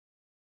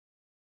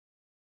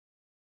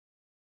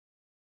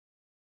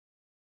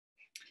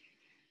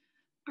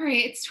All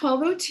right, it's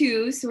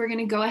 12:02, so we're going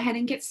to go ahead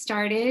and get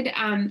started.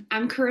 I'm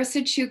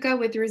Carissa Chuka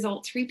with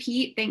Results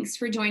Repeat. Thanks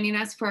for joining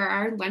us for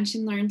our Lunch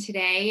and Learn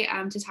today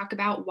to talk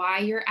about why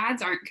your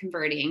ads aren't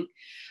converting.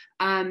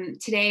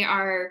 Today,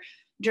 our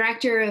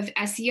Director of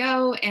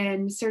SEO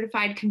and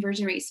Certified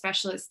Conversion Rate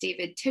Specialist,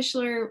 David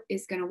Tischler,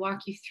 is going to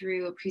walk you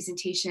through a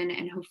presentation,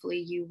 and hopefully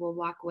you will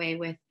walk away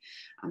with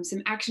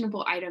some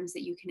actionable items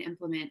that you can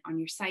implement on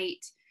your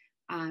site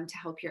to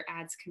help your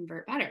ads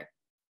convert better.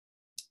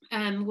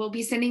 We'll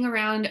be sending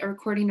around a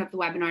recording of the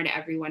webinar to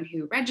everyone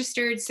who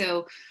registered,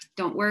 so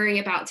don't worry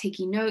about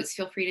taking notes.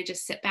 Feel free to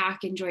just sit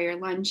back, enjoy your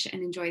lunch,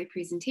 and enjoy the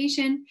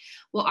presentation.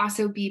 We'll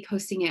also be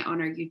posting it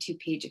on our YouTube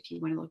page if you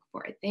want to look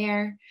for it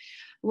there.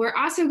 We're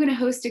also going to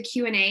host a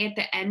Q&A at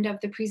the end of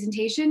the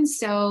presentation,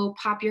 so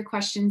pop your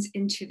questions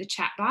into the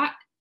chat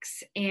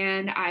box,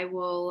 and I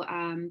will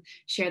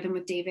share them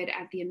with David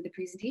at the end of the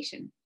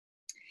presentation.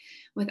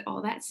 With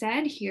all that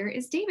said, here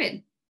is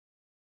David.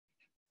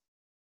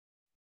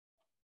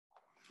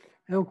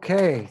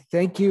 Okay,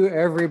 thank you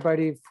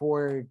everybody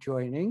for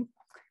joining,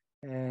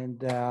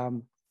 and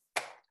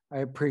I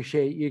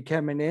appreciate you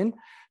coming in.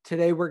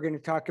 Today we're going to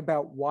talk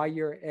about why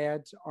your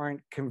ads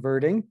aren't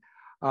converting.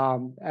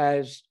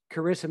 As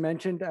Carissa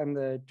mentioned, I'm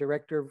the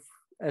Director of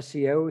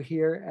SEO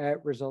here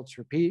at Results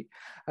Repeat.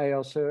 I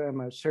also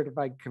am a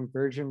Certified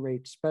Conversion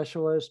Rate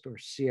Specialist, or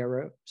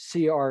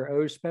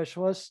CRO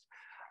specialist.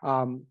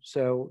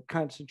 So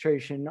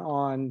concentration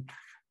on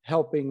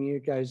helping you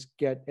guys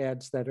get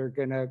ads that are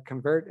going to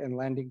convert and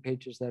landing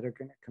pages that are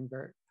going to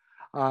convert.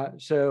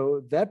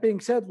 So that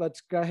being said,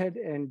 let's go ahead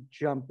and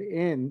jump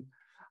in.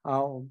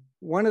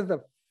 One of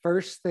the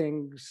first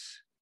things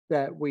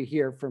that we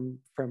hear from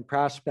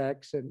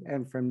prospects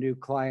and from new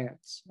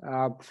clients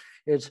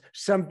is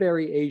some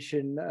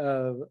variation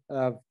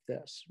of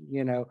this.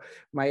 You know,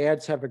 my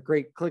ads have a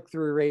great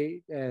click-through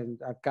rate and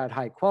I've got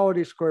high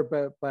quality score,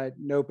 but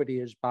nobody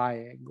is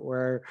buying.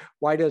 Or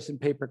why doesn't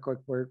pay-per-click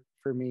work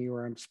for me?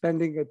 Or I'm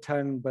spending a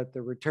ton, but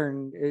the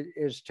return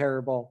is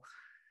terrible.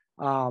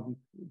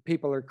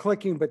 People are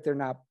clicking, but they're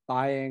not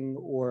buying,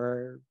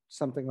 or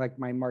something like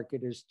my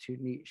market is too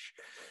niche.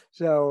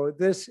 So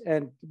this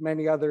and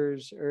many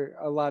others are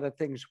a lot of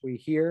things we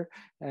hear.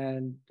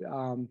 And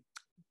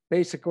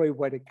basically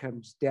what it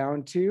comes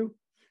down to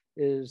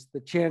is the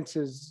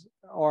chances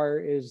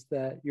is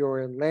that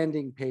your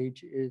landing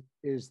page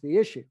is the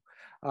issue.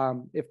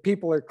 If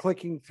people are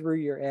clicking through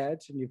your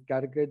ads and you've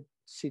got a good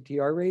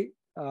CTR rate,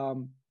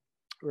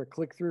 or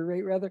click-through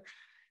rate rather,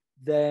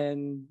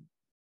 then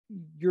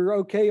you're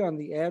okay on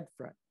the ad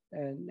front.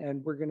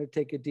 And we're going to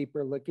take a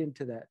deeper look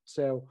into that.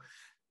 So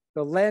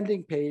the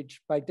landing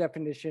page, by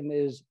definition,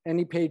 is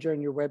any page on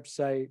your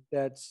website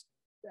that's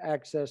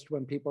accessed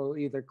when people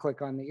either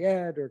click on the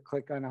ad or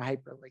click on a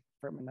hyperlink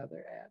from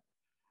another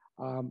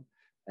ad.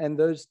 And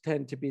those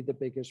tend to be the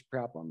biggest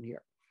problem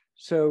here.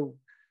 So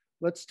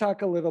let's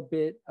talk a little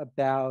bit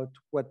about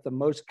what the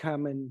most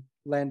common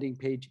landing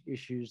page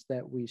issues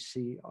that we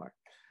see are.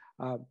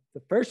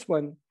 The first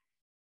one,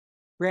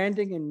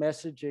 branding and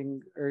messaging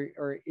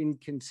are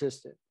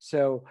inconsistent.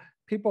 So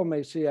people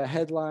may see a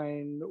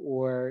headline,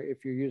 or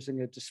if you're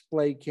using a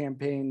display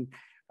campaign,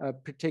 a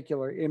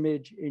particular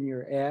image in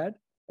your ad,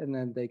 and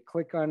then they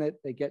click on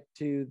it, they get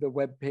to the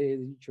web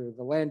page or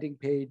the landing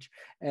page,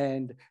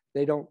 and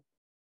they don't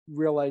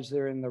realize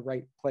they're in the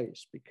right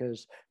place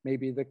because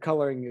maybe the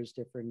coloring is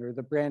different, or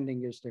the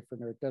branding is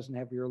different, or it doesn't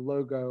have your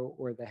logo,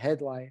 or the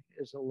headline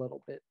is a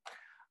little bit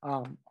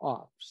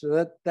off.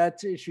 So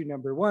that's issue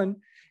number one.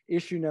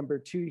 Issue number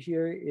two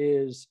here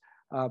is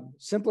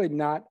simply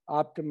not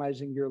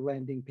optimizing your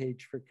landing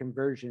page for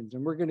conversions.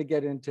 And we're going to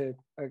get into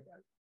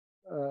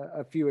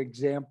a few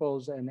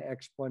examples and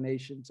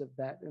explanations of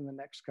that in the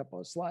next couple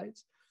of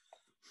slides.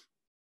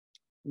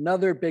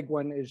 Another big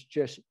one is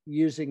just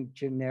using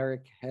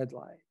generic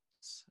headlines,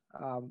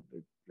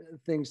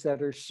 things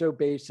that are so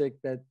basic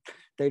that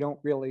they don't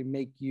really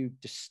make you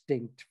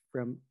distinct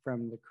from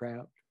the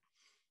crowd.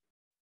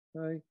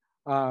 Right?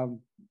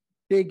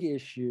 Big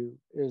issue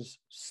is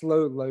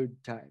slow load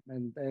time.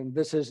 And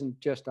this isn't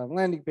just on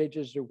landing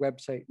pages or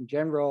website in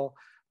general.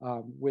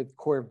 With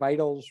Core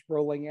Vitals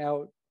rolling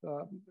out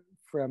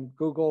from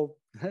Google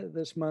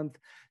this month,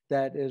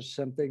 that is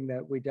something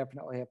that we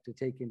definitely have to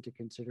take into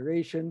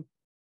consideration.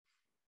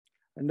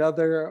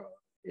 Another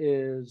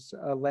is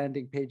a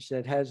landing page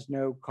that has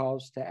no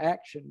calls to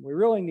action. We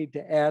really need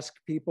to ask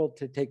people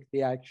to take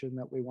the action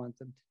that we want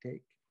them to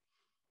take.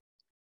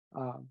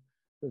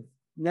 The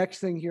next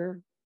thing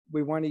here,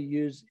 we want to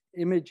use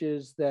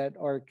images that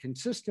are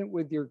consistent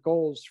with your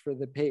goals for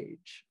the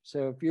page.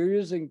 So if you're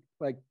using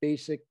like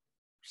basic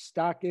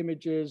stock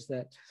images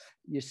that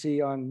you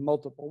see on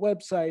multiple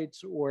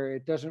websites, or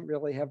it doesn't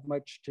really have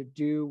much to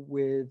do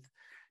with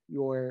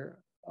your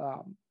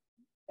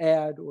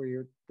ad or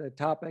the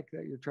topic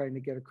that you're trying to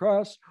get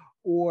across,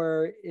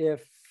 or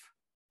if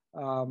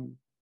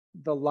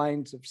the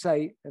lines of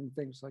sight and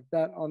things like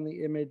that on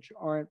the image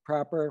aren't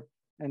proper.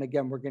 And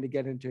again, we're going to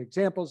get into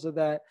examples of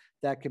that.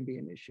 That can be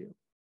an issue.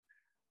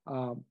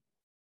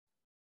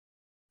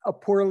 a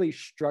poorly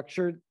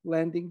structured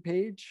landing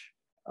page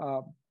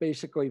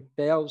basically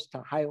fails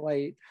to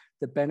highlight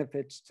the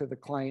benefits to the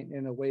client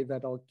in a way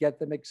that'll get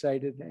them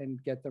excited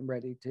and get them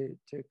ready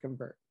to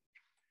convert.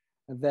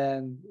 And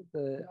then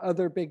the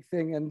other big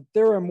thing, and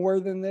there are more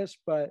than this,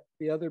 but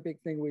the other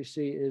big thing we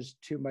see is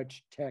too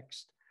much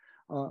text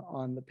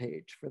on the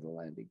page for the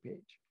landing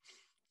page.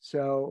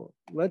 So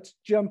let's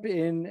jump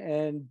in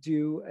and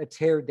do a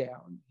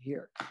teardown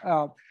here.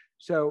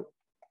 So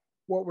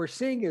what we're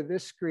seeing in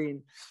this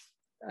screen,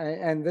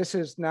 and this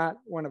is not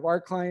one of our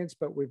clients,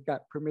 but we've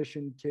got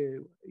permission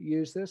to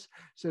use this.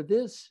 So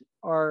this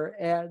are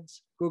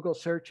ads, Google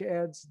search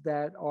ads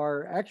that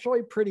are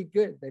actually pretty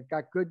good. They've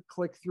got good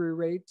click-through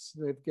rates.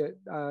 They've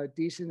got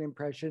decent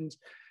impressions.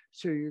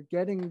 So you're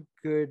getting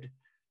good,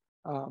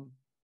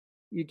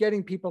 you're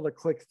getting people to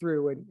click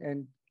through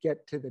and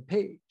get to the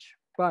page.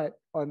 But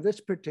on this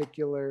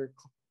particular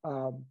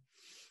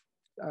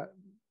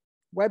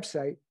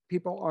website,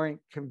 people aren't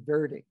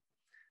converting.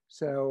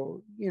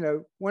 So, you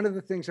know, one of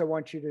the things I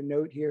want you to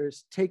note here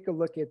is take a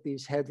look at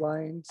these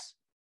headlines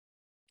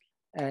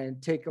and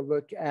take a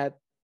look at,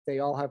 they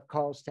all have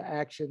calls to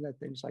action and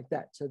things like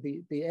that. So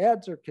the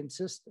ads are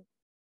consistent.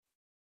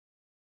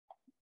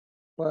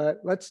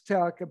 But let's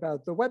talk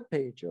about the web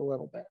page a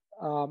little bit.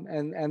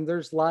 And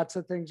there's lots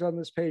of things on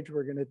this page.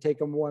 We're going to take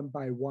them one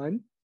by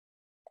one.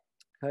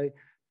 Okay.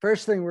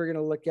 First thing we're going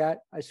to look at,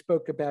 I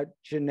spoke about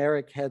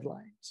generic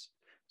headlines.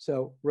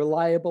 So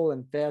reliable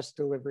and fast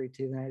delivery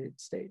to the United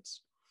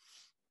States.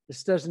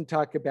 This doesn't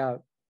talk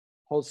about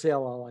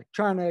wholesale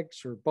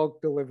electronics or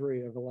bulk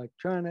delivery of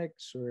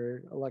electronics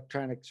or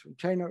electronics from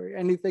China or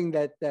anything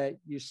that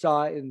you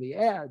saw in the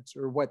ads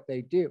or what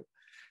they do.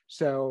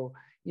 So,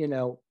 you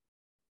know,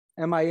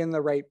 am I in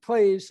the right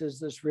place?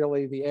 Is this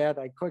really the ad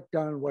I clicked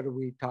on? What are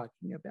we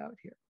talking about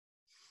here?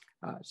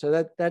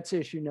 So that's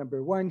issue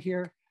number one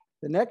here.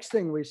 The next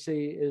thing we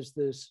see is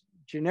this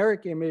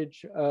generic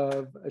image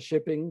of a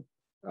shipping,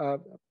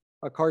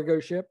 a cargo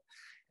ship.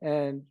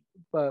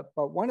 But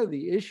one of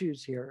the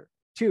issues here,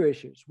 two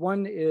issues.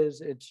 One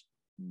is it's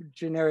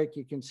generic.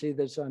 You can see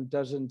this on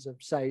dozens of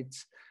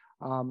sites,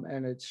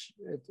 and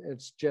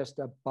it's just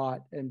a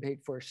bought and paid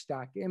for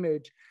stock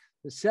image.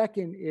 The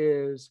second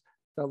is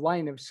the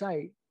line of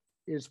sight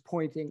is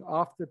pointing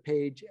off the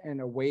page and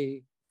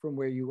away from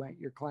where you want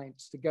your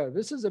clients to go.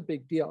 This is a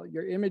big deal.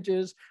 Your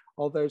images,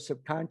 although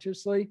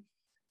subconsciously,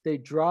 they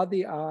draw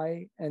the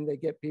eye and they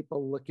get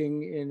people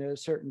looking in a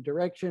certain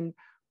direction.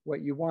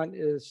 What you want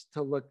is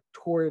to look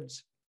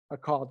towards a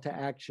call to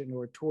action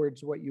or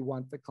towards what you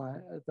want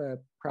the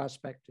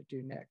prospect to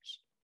do next.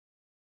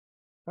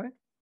 Okay.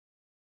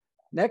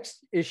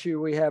 Next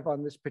issue we have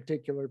on this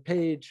particular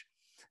page,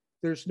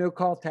 there's no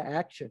call to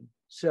action.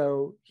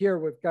 So here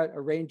we've got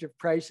a range of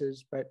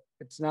prices, but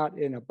it's not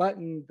in a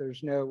button.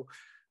 There's no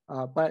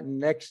button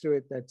next to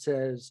it that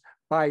says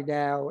buy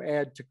now,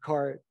 add to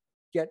cart,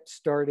 get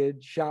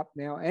started, shop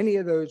now. Any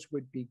of those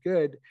would be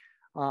good.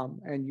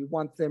 And you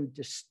want them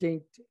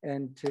distinct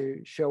and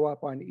to show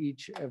up on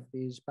each of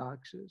these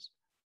boxes.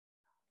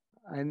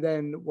 And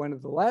then one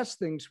of the last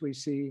things we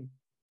see,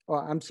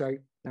 well, I'm sorry,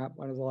 not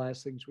one of the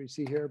last things we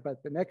see here,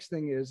 but the next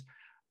thing is,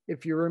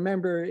 if you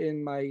remember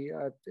in my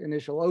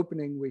initial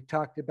opening, we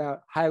talked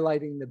about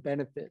highlighting the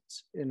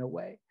benefits in a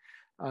way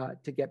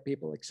to get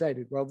people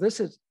excited. Well, this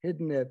is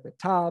hidden at the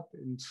top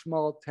in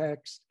small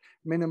text,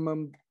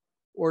 minimum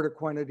order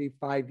quantity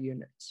 5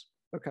 units.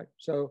 Okay,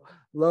 so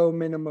low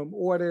minimum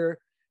order,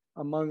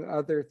 among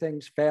other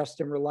things,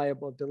 fast and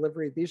reliable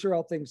delivery. These are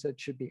all things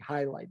that should be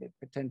highlighted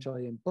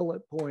potentially in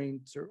bullet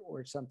points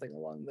or something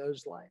along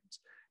those lines.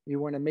 You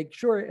want to make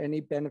sure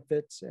any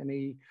benefits,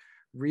 any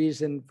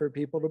reason for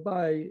people to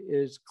buy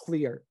is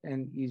clear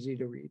and easy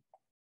to read.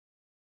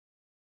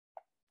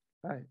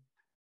 All right.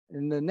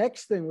 And the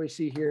next thing we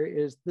see here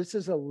is this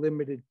is a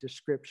limited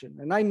description.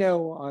 And I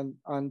know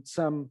on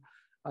some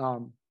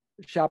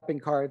shopping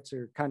carts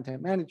or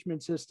content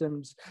management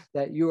systems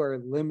that you are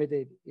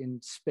limited in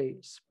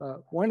space.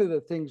 But one of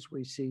the things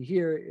we see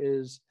here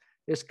is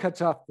this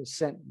cuts off the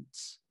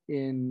sentence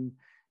in,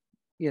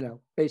 you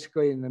know,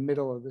 basically in the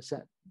middle of the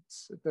sentence.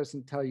 It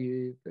doesn't tell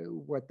you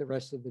what the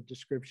rest of the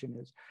description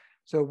is.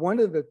 So one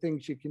of the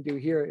things you can do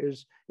here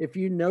is if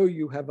you know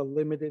you have a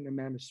limited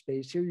amount of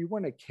space here, you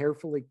want to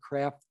carefully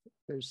craft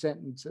those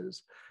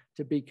sentences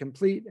to be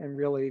complete and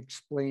really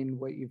explain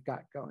what you've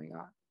got going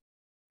on.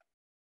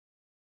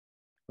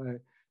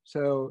 Right.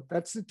 So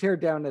that's the tear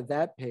down of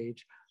that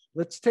page.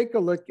 Let's take a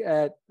look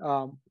at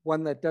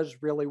one that does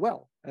really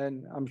well.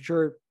 And I'm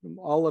sure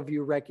all of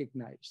you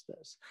recognize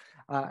this,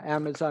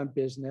 Amazon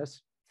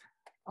Business.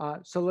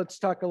 So let's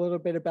talk a little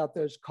bit about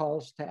those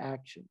calls to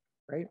action,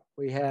 right?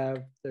 We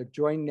have the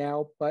Join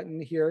Now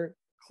button here,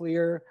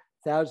 clear,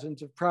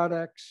 thousands of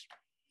products.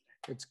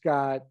 It's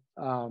got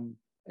an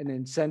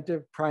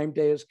incentive, Prime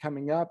Day is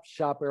coming up,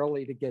 shop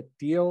early to get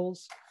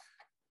deals,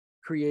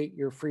 create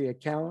your free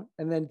account.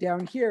 And then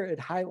down here, it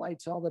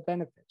highlights all the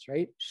benefits,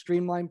 right?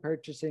 Streamline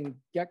purchasing,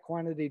 get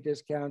quantity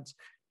discounts,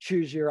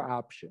 choose your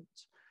options.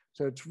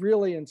 So it's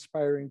really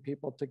inspiring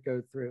people to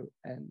go through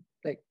and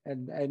think.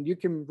 And you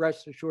can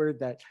rest assured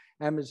that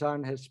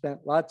Amazon has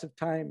spent lots of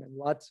time and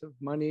lots of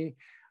money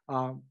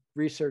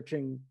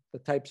researching the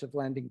types of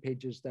landing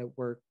pages that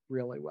work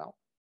really well.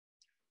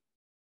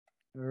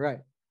 All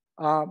right.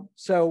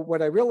 So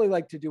what I really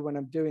like to do when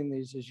I'm doing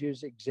these is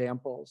use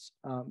examples.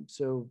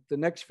 So the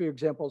next few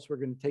examples we're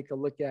going to take a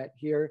look at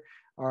here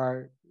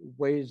are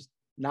ways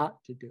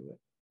not to do it,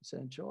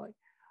 essentially.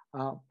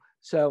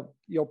 So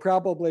you'll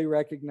probably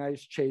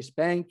recognize Chase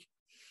Bank.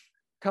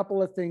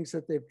 Couple of things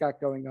that they've got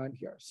going on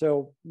here.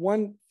 So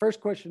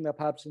first question that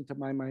pops into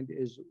my mind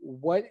is,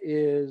 what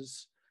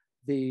is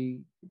the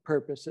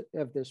purpose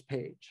of this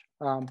page?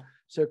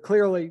 So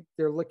clearly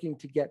they're looking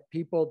to get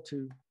people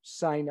to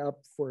sign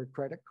up for a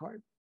credit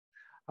card.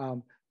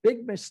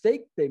 Big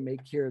mistake they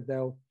make here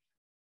though,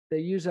 they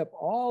use up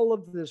all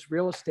of this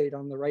real estate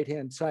on the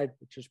right-hand side,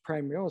 which is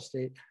prime real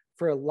estate,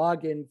 for a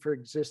login for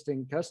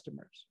existing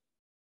customers.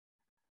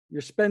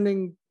 You're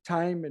spending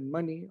time and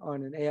money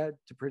on an ad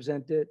to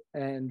present it,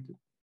 and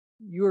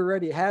you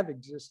already have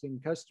existing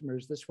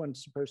customers. This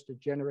one's supposed to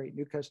generate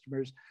new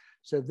customers.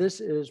 So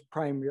this is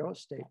prime real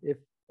estate.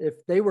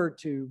 If they were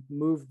to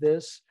move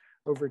this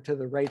over to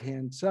the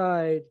right-hand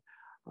side,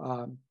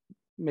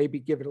 maybe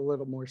give it a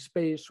little more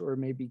space, or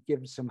maybe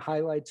give some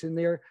highlights in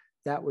there,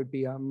 that would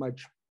be a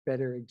much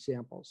better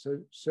example.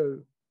 So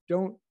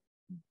don't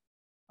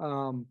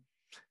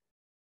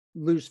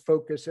lose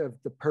focus of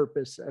the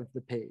purpose of the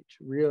page.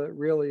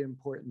 Really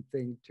important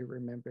thing to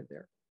remember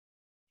there.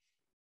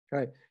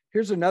 Okay,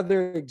 here's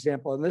another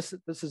example, and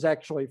this is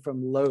actually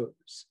from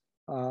Lowe's,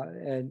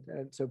 and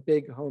it's a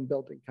big home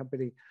building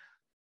company.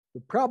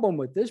 The problem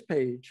with this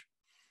page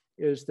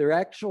is they're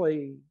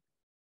actually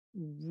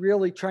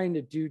really trying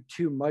to do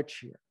too much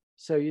here.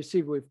 So you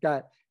see we've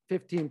got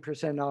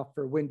 15% off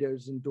for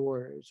windows and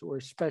doors, or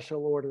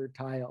special order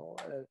tile,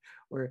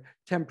 or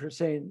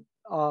 10%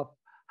 off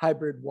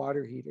hybrid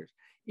water heaters.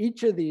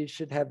 Each of these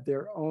should have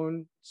their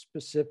own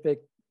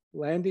specific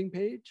landing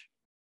page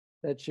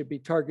that should be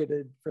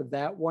targeted for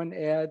that one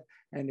ad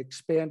and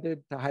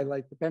expanded to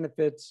highlight the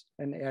benefits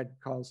and add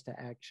calls to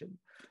action.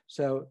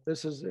 So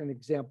this is an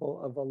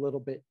example of a little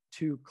bit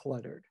too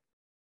cluttered.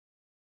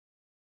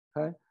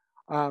 Okay.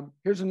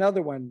 Here's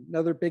another one,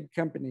 another big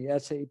company,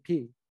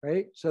 SAP,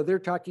 right? So they're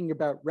talking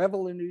about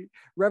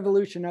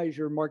revolutionize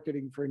your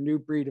marketing for a new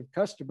breed of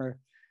customer.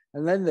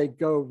 And then they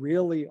go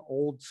really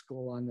old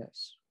school on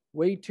this.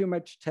 Way too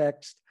much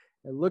text.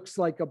 It looks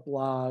like a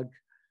blog.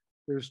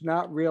 There's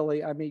not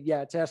really, I mean,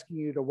 yeah, it's asking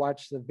you to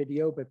watch the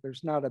video, but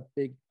there's not a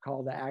big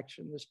call to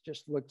action. This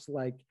just looks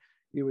like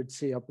you would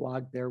see a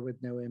blog there with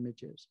no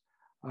images.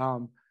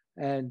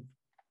 And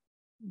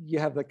you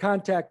have the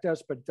contact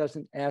us, but it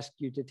doesn't ask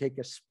you to take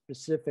a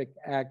specific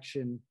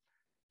action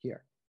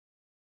here.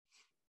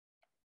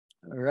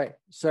 All right,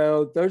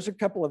 so those are a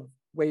couple of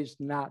ways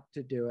not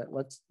to do it.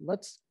 Let's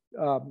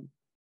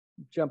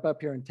jump up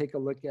here and take a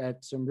look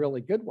at some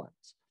really good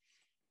ones.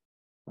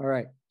 All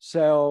right,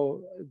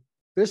 so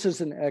this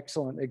is an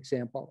excellent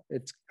example.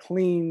 It's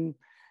clean.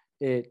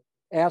 It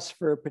asks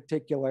for a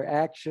particular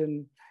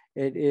action.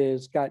 It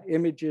is got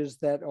images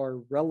that are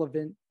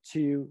relevant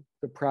to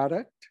the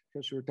product,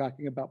 because we're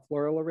talking about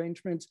floral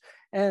arrangements.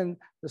 And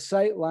the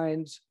sight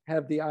lines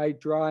have the eye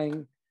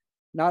drawing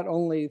not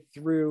only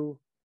through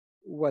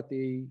what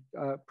the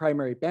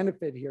primary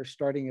benefit here,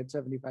 starting at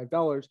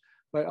 $75,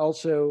 but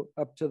also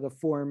up to the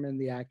form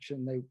and the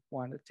action they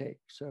want to take.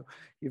 So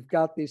you've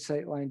got these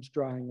sight lines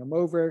drawing them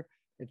over.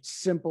 It's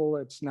simple,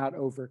 it's not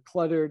over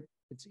cluttered,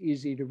 it's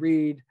easy to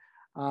read,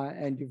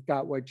 and you've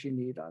got what you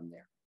need on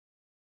there.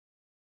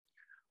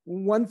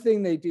 One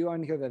thing they do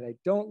on here that I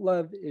don't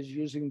love is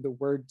using the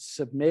word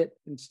submit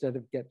instead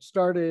of get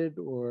started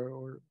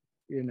or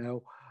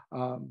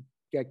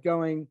get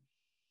going.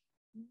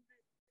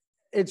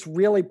 It's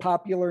really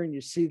popular, and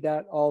you see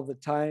that all the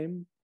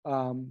time.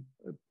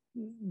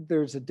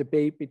 There's a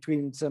debate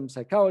between some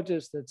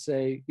psychologists that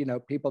say,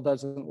 people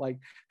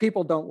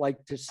don't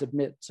like to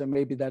submit, so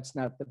maybe that's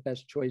not the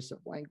best choice of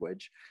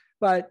language,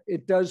 but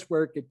it does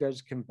work, it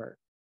does convert.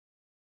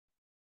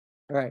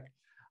 All right,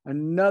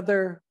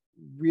 another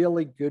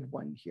really good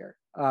one here,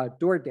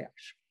 DoorDash.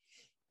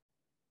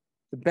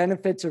 The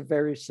benefits are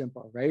very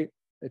simple, right?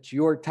 It's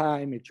your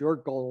time, it's your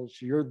goals,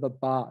 you're the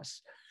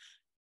boss.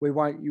 We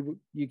want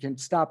you can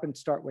stop and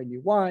start when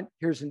you want.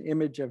 Here's an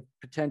image of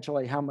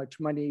potentially how much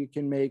money you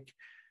can make.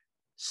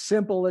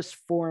 Simplest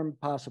form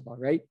possible,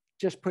 right?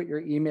 Just put your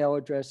email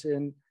address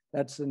in.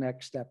 That's the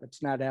next step.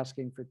 It's not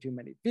asking for too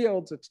many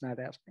fields. It's not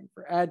asking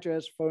for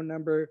address, phone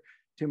number,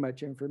 too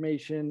much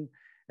information.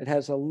 It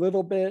has a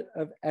little bit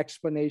of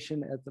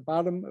explanation at the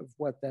bottom of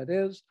what that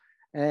is.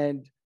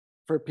 And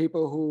for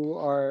people who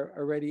are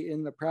already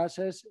in the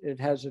process, it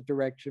has a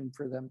direction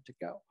for them to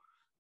go.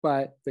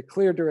 But the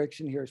clear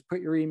direction here is put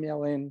your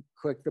email in,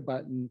 click the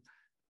button.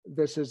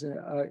 This is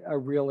a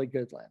really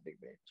good landing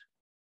page.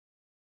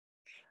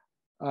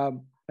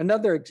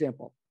 Another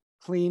example,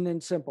 clean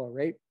and simple,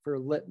 right? For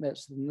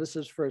Litmus, and this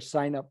is for a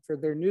sign up for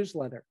their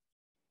newsletter.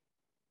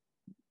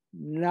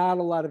 Not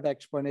a lot of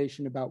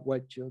explanation about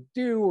what you'll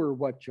do or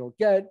what you'll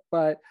get,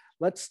 but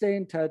let's stay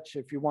in touch.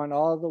 If you want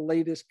all the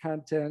latest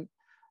content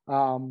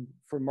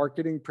for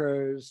Marketing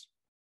Pros,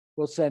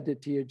 we'll send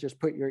it to you. Just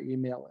put your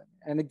email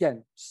in. And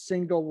again,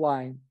 single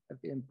line of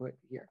input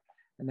here,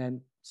 and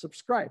then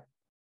subscribe.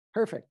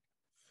 Perfect.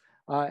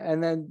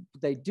 And then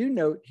they do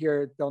note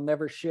here, they'll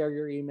never share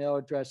your email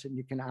address and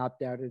you can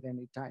opt out at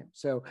any time.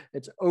 So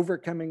it's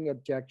overcoming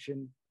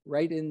objection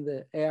right in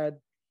the ad.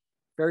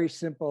 Very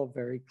simple,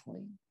 very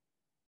clean.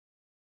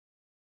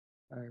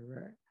 All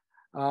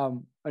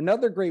right.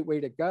 Another great way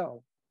to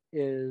go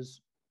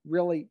is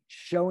really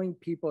showing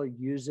people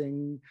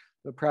using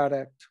the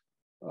product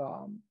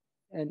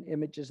and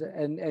images.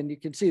 And you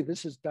can see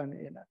this is done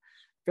in a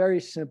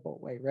very simple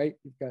way, right?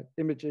 You've got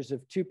images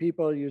of two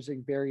people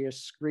using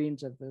various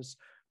screens of this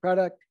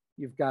product.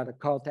 You've got a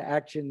call to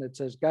action that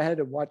says, go ahead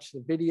and watch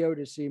the video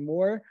to see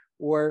more,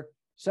 or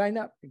sign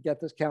up and get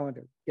this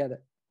calendar, get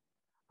it.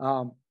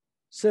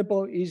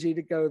 Simple, easy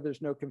to go.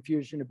 There's no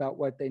confusion about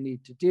what they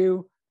need to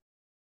do.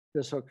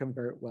 This will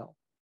convert well,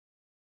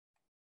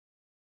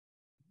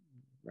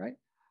 right?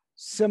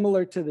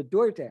 Similar to the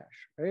DoorDash,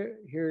 right?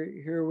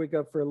 Here we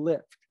go for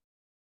Lyft.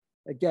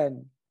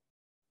 Again,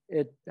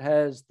 it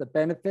has the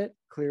benefit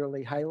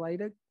clearly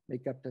highlighted,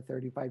 make up to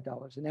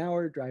 $35 an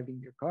hour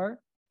driving your car.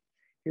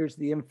 Here's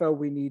the info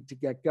we need to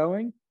get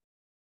going.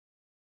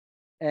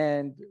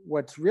 And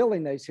what's really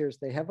nice here is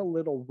they have a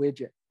little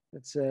widget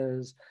that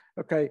says,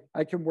 okay,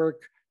 I can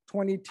work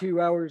 22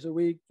 hours a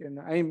week and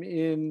I'm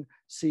in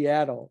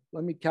Seattle.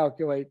 Let me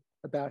calculate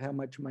about how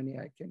much money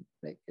I can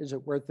make. Is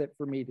it worth it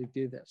for me to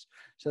do this?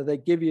 So they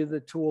give you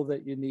the tool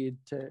that you need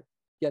to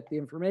get the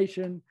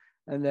information,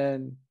 and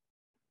then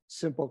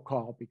simple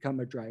call, become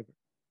a driver.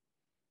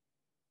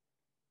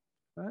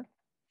 Right?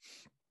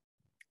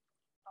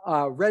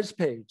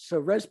 ResPage.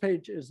 So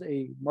ResPage is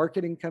a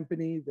marketing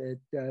company that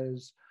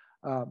does,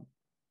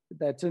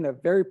 that's in a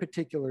very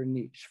particular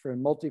niche for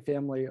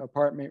multifamily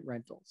apartment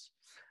rentals.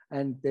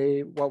 And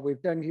what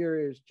we've done here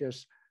is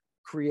just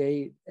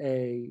create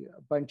a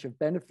bunch of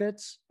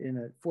benefits in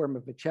a form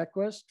of a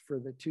checklist for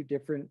the two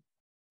different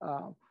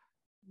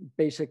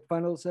basic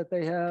funnels that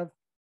they have.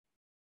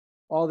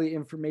 All the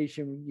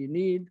information you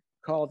need,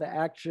 call to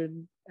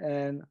action,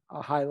 and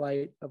a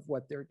highlight of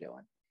what they're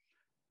doing.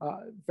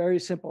 Very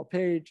simple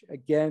page,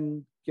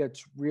 again,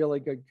 gets really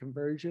good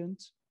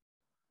conversions.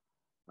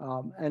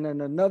 And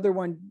then another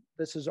one,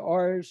 this is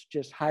ours,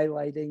 just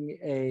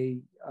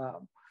highlighting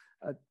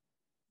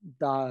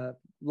the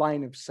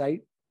line of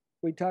sight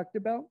we talked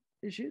about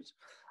issues.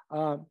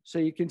 So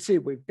you can see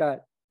we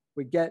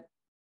get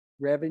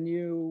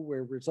revenue,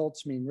 where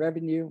results mean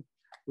revenue.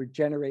 We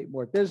generate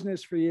more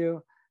business for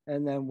you.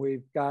 And then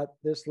we've got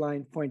this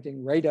line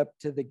pointing right up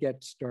to the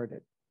get started.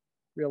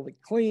 Really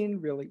clean,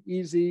 really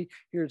easy.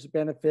 Here's a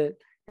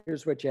benefit.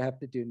 Here's what you have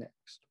to do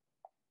next.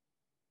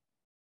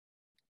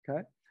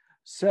 Okay,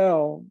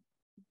 so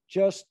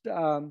just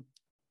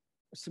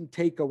some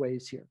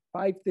takeaways here.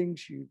 5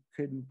 things you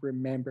could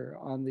remember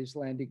on these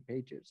landing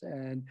pages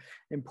and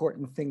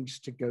important things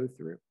to go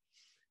through.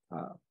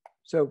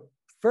 So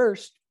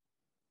first,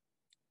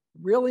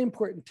 really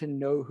important to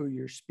know who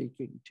you're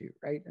speaking to,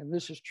 right? And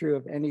this is true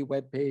of any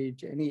web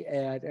page, any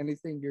ad,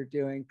 anything you're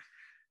doing.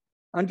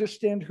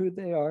 Understand who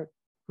they are.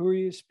 Who are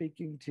you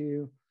speaking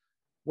to?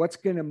 What's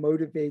going to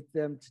motivate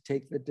them to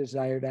take the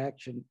desired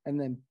action? And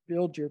then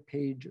build your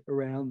page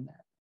around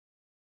that.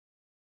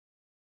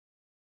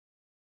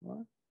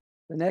 Well,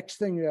 the next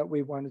thing that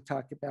we want to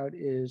talk about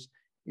is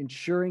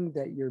ensuring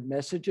that your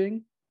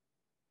messaging,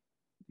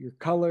 your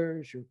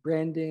colors, your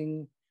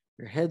branding,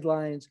 your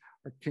headlines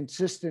are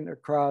consistent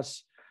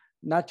across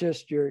not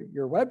just your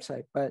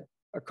website, but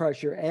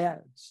across your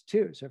ads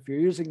too. So if you're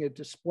using a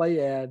display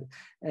ad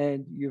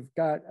and you've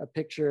got a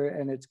picture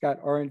and it's got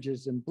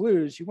oranges and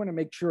blues, you want to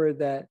make sure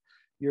that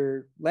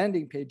your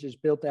landing page is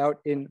built out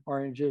in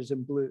oranges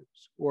and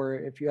blues. Or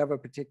if you have a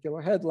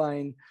particular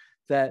headline,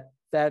 that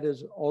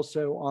is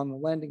also on the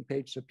landing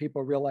page so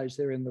people realize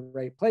they're in the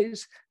right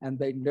place and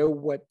they know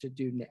what to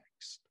do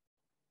next.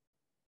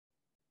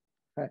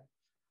 Okay.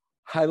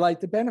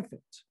 Highlight the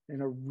benefits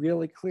in a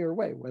really clear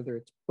way, whether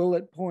it's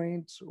bullet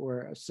points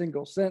or a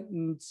single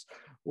sentence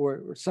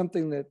or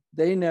something that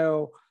they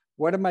know,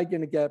 what am I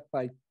going to get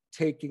by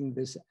taking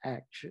this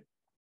action?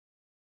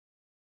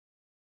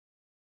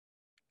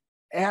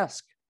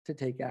 Ask to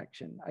take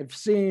action. I've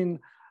seen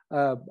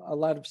a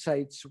lot of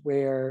sites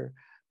where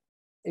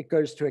it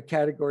goes to a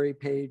category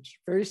page,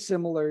 very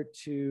similar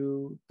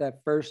to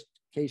that first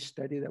case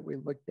study that we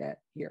looked at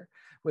here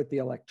with the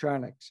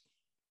electronics.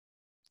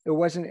 It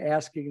wasn't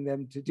asking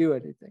them to do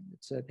anything. It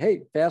said,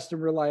 hey, fast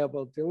and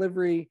reliable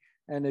delivery.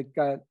 And it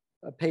got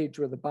a page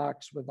with a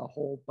box with a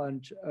whole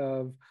bunch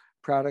of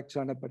products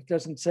on it, but it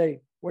doesn't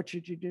say, what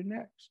should you do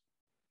next?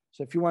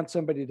 So if you want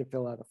somebody to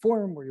fill out a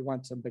form or you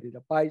want somebody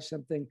to buy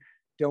something,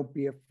 don't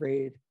be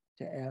afraid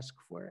to ask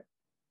for it.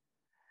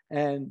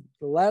 And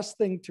the last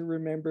thing to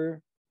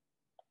remember,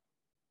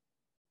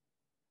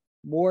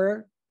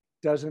 more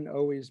doesn't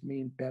always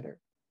mean better.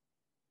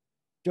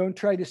 Don't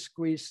try to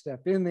squeeze stuff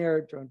in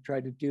there. Don't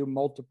try to do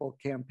multiple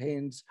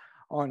campaigns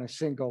on a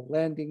single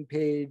landing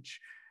page.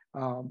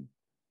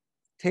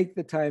 Take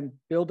the time,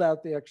 build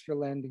out the extra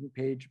landing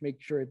page,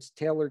 make sure it's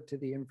tailored to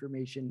the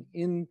information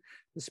in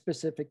the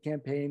specific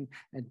campaign,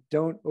 and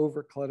don't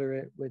overclutter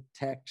it with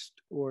text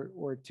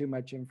or too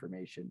much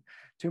information.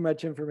 Too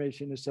much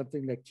information is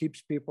something that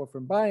keeps people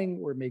from buying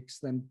or makes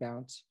them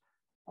bounce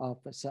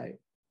off the site.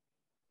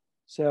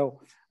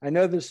 So I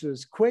know this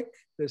was quick.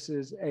 This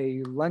is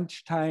a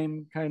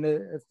lunchtime kind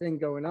of thing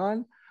going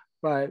on,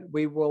 but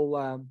we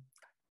will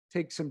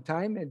take some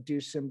time and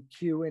do some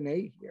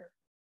Q&A here.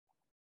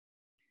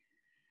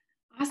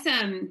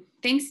 Awesome.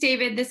 Thanks,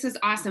 David. This was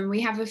awesome.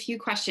 We have a few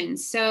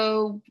questions.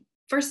 So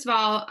first of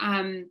all,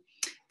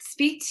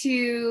 speak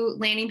to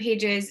landing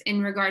pages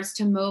in regards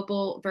to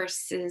mobile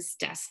versus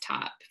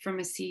desktop from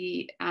a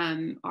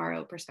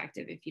CRO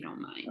perspective, if you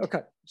don't mind.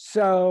 Okay,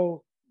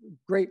 so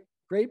great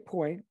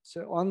point.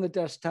 So on the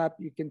desktop,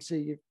 you can see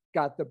you've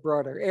got the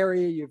broader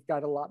area, you've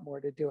got a lot more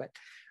to do it.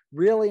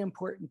 Really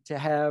important to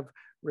have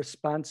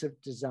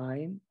responsive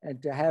design and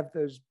to have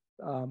those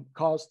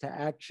calls to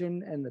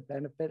action and the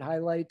benefit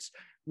highlights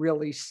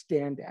really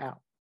stand out.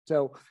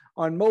 So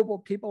on mobile,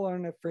 people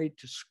aren't afraid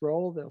to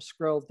scroll. They'll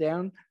scroll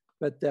down,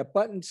 but that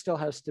button still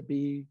has to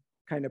be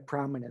kind of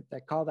prominent.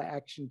 That call to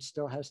action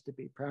still has to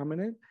be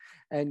prominent,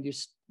 and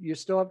you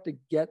still have to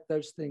get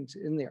those things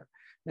in there.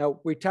 Now,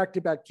 we talked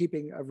about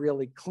keeping a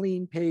really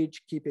clean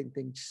page, keeping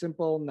things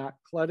simple, not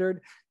cluttered.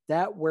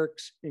 That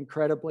works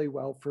incredibly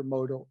well for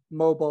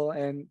mobile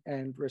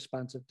and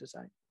responsive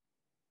design.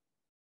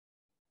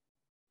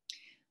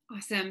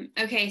 Awesome.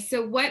 Okay,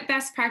 so what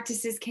best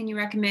practices can you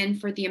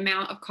recommend for the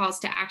amount of calls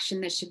to action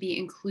that should be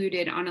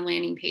included on a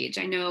landing page?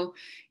 I know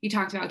you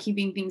talked about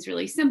keeping things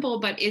really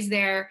simple, but is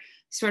there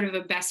sort of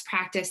a best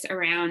practice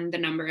around the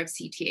number of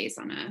CTAs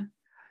on a?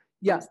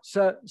 Yeah,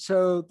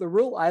 so the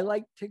rule I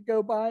like to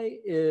go by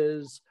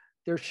is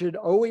there should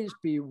always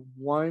be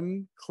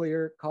one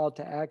clear call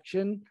to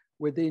action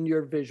within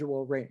your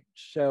visual range.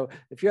 So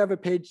if you have a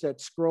page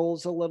that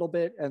scrolls a little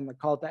bit and the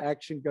call to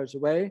action goes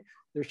away,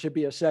 there should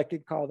be a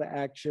second call to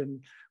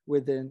action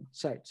within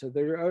sight. So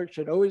there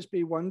should always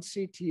be one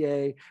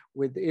CTA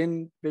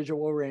within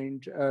visual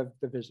range of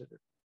the visitor.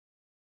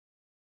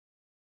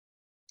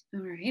 All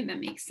right, that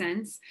makes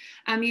sense.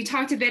 You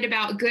talked a bit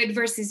about good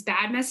versus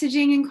bad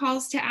messaging and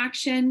calls to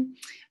action.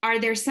 Are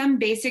there some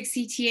basic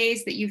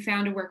CTAs that you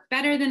found to work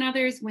better than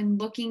others when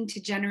looking to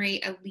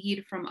generate a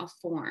lead from a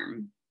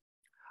form?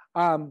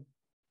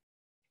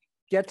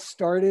 Get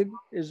started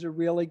is a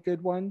really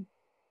good one.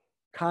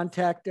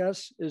 Contact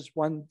us is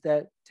one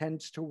that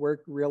tends to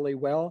work really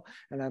well.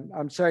 And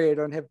I'm sorry, I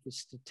don't have the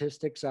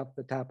statistics off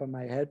the top of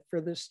my head for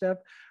this stuff,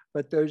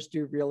 but those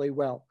do really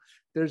well.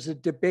 There's a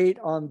debate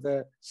on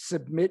the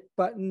submit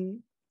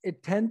button.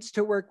 It tends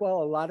to work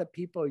well. A lot of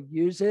people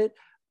use it,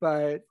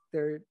 but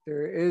there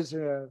is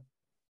a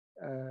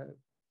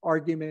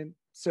argument,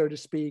 so to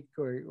speak,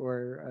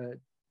 or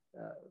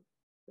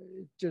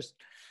just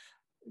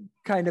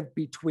kind of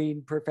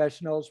between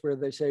professionals where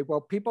they say,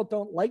 well, people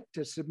don't like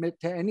to submit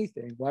to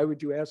anything. Why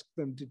would you ask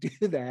them to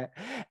do that?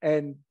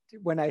 And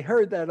when I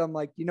heard that, I'm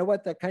like, you know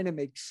what, that kind of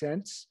makes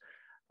sense.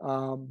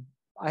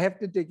 I have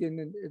to dig in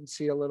and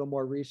see a little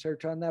more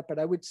research on that, but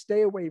I would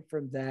stay away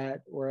from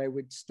that, or I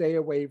would stay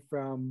away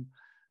from,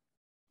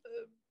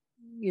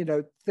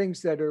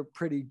 things that are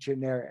pretty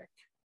generic.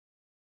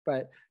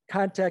 But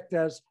contact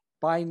us,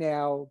 buy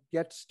now,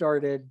 get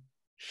started,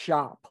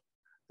 shop.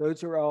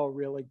 Those are all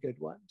really good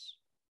ones.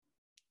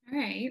 All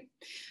right.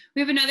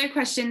 We have another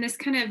question. This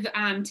kind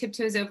of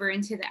tiptoes over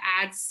into the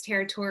ads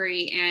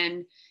territory,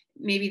 and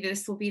maybe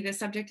this will be the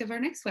subject of our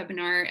next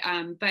webinar.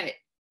 But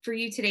for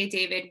you today,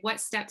 David,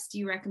 what steps do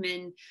you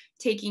recommend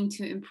taking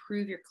to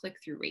improve your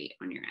click-through rate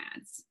on your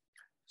ads?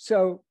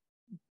 So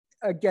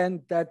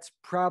again, that's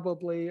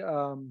probably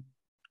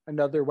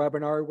another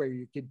webinar where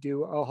you could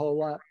do a whole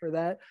lot for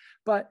that,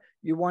 but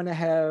you want to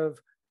have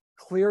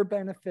clear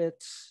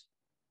benefits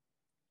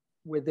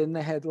within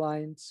the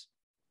headlines.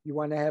 You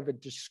want to have a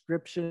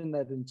description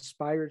that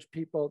inspires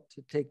people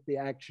to take the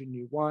action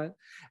you want,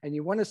 and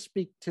you want to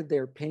speak to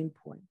their pain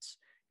points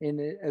in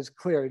it as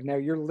clear. Now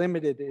you're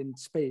limited in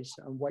space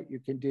on what you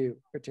can do,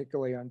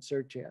 particularly on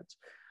search ads.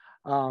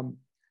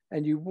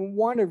 And you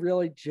want to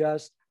really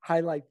just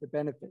highlight the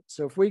benefits.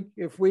 So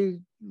if we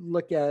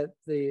look at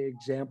the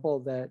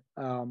example that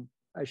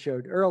I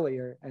showed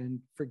earlier, and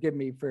forgive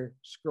me for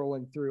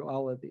scrolling through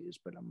all of these,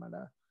 but I'm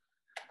gonna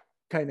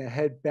kind of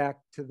head back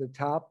to the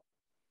top.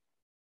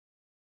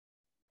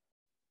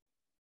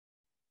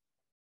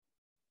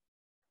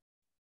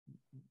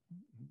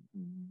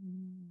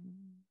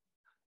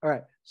 All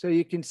right, so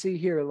you can see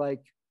here,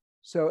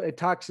 so it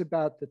talks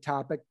about the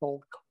topic,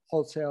 bulk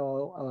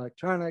wholesale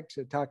electronics.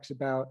 It talks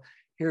about,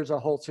 here's a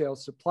wholesale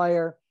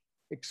supplier,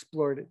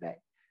 explore today.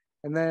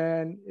 And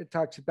then it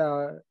talks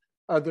about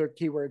other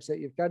keywords that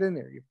you've got in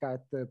there. You've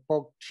got the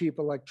bulk cheap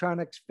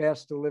electronics,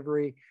 fast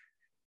delivery,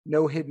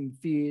 no hidden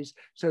fees.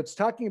 So it's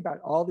talking about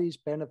all these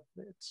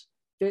benefits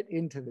fit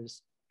into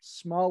this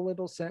small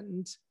little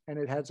sentence, and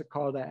it has a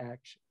call to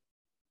action.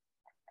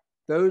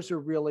 Those are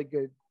really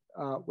good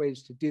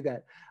ways to do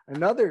that.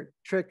 Another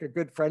trick a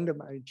good friend of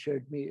mine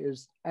showed me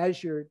is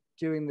as you're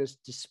doing this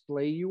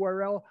display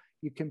URL,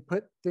 you can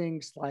put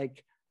things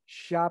like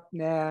shop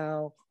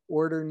now,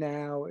 order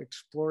now,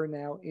 explore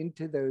now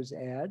into those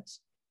ads.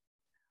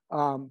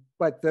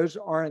 But those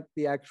aren't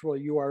the actual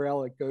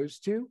URL it goes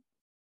to,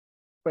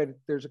 but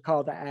there's a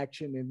call to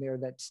action in there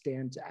that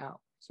stands out.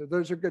 So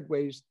those are good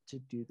ways to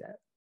do that.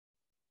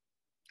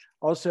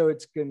 Also,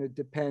 it's going to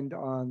depend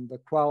on the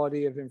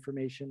quality of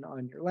information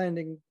on your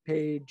landing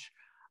page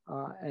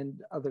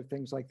and other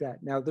things like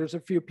that. Now, there's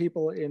a few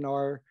people in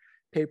our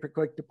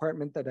pay-per-click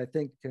department that I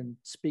think can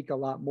speak a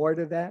lot more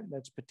to that.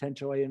 That's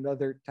potentially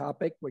another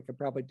topic. We could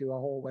probably do a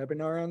whole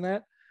webinar on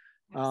that.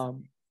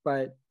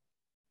 But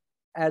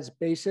as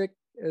basic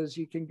as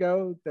you can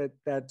go,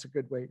 that's a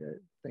good way to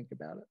think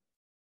about it.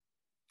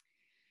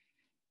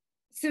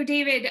 So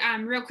David,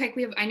 real quick,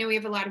 I know we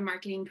have a lot of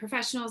marketing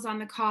professionals on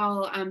the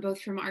call,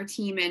 both from our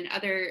team and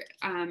other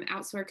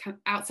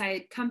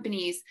outside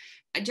companies.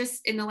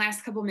 Just in the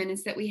last couple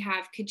minutes that we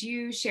have, could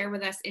you share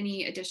with us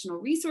any additional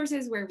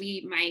resources where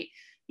we might,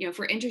 if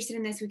we're interested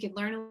in this, we could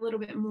learn a little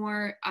bit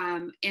more,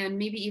 and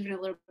maybe even a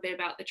little bit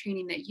about the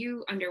training that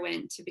you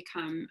underwent to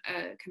become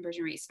a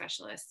conversion rate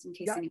specialist, in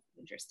case anyone's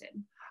interested.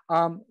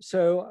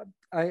 So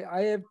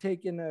I have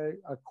taken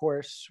a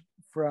course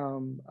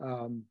from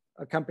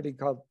a company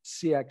called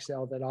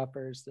CXL that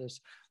offers this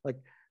like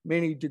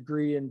mini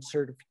degree and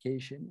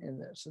certification in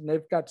this. And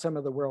they've got some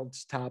of the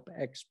world's top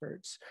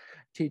experts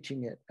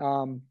teaching it.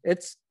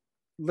 It's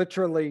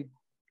literally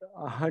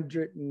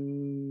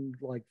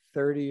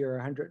 130 or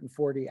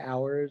 140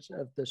 hours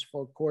of this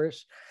full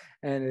course.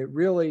 And it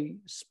really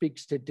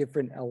speaks to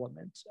different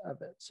elements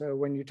of it. So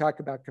when you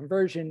talk about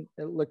conversion,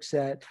 it looks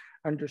at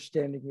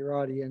understanding your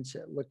audience.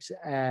 It looks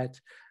at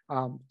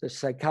the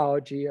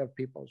psychology of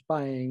people's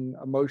buying,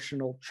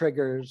 emotional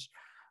triggers,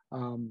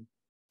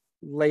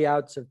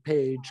 layouts of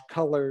page,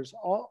 colors,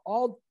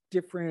 all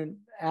different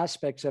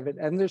aspects of it.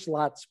 And there's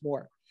lots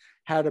more.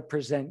 How to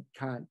present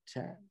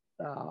content,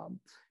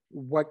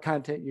 what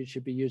content you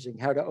should be using,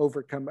 how to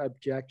overcome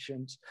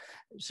objections.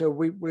 So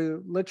we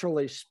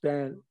literally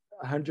spent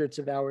hundreds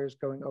of hours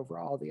going over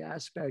all the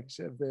aspects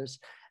of this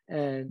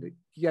and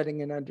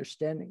getting an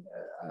understanding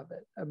of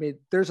it. I mean,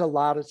 there's a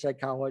lot of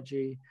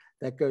psychology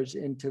that goes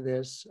into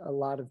this, a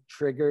lot of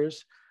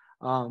triggers.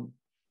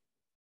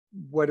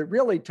 What it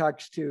really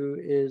talks to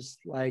is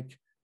like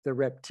the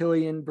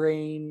reptilian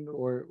brain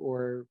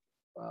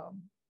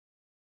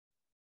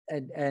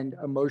and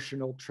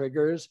emotional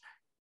triggers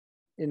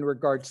in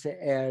regards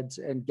to ads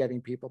and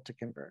getting people to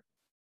convert.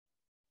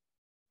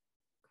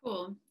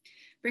 Cool.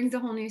 Brings a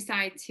whole new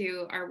side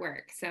to our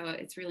work. So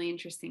it's really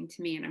interesting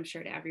to me, and I'm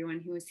sure to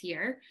everyone who is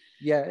here.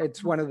 Yeah,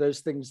 it's one of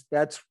those things.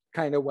 That's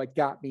kind of what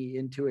got me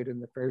into it in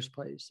the first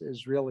place,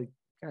 is really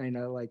kind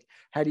of like,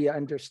 how do you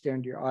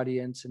understand your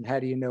audience and how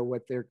do you know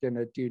what they're going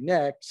to do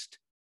next?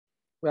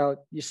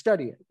 Well, you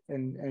study it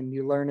and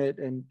you learn it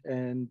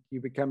and you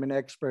become an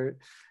expert,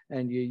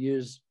 and you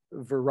use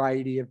a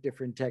variety of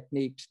different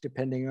techniques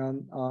depending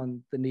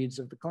on the needs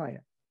of the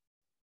client.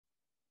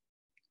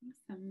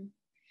 Awesome.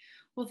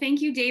 Well,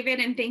 thank you, David,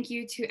 and thank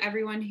you to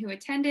everyone who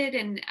attended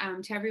and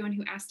to everyone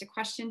who asked a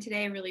question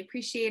today. I really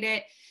appreciate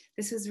it.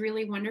 This was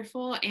really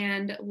wonderful,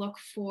 and look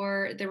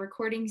for the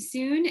recording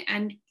soon,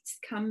 and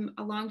come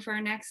along for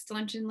our next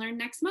Lunch and Learn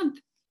next month.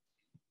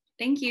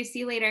 Thank you. See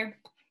you later.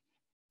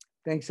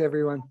 Thanks,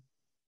 everyone.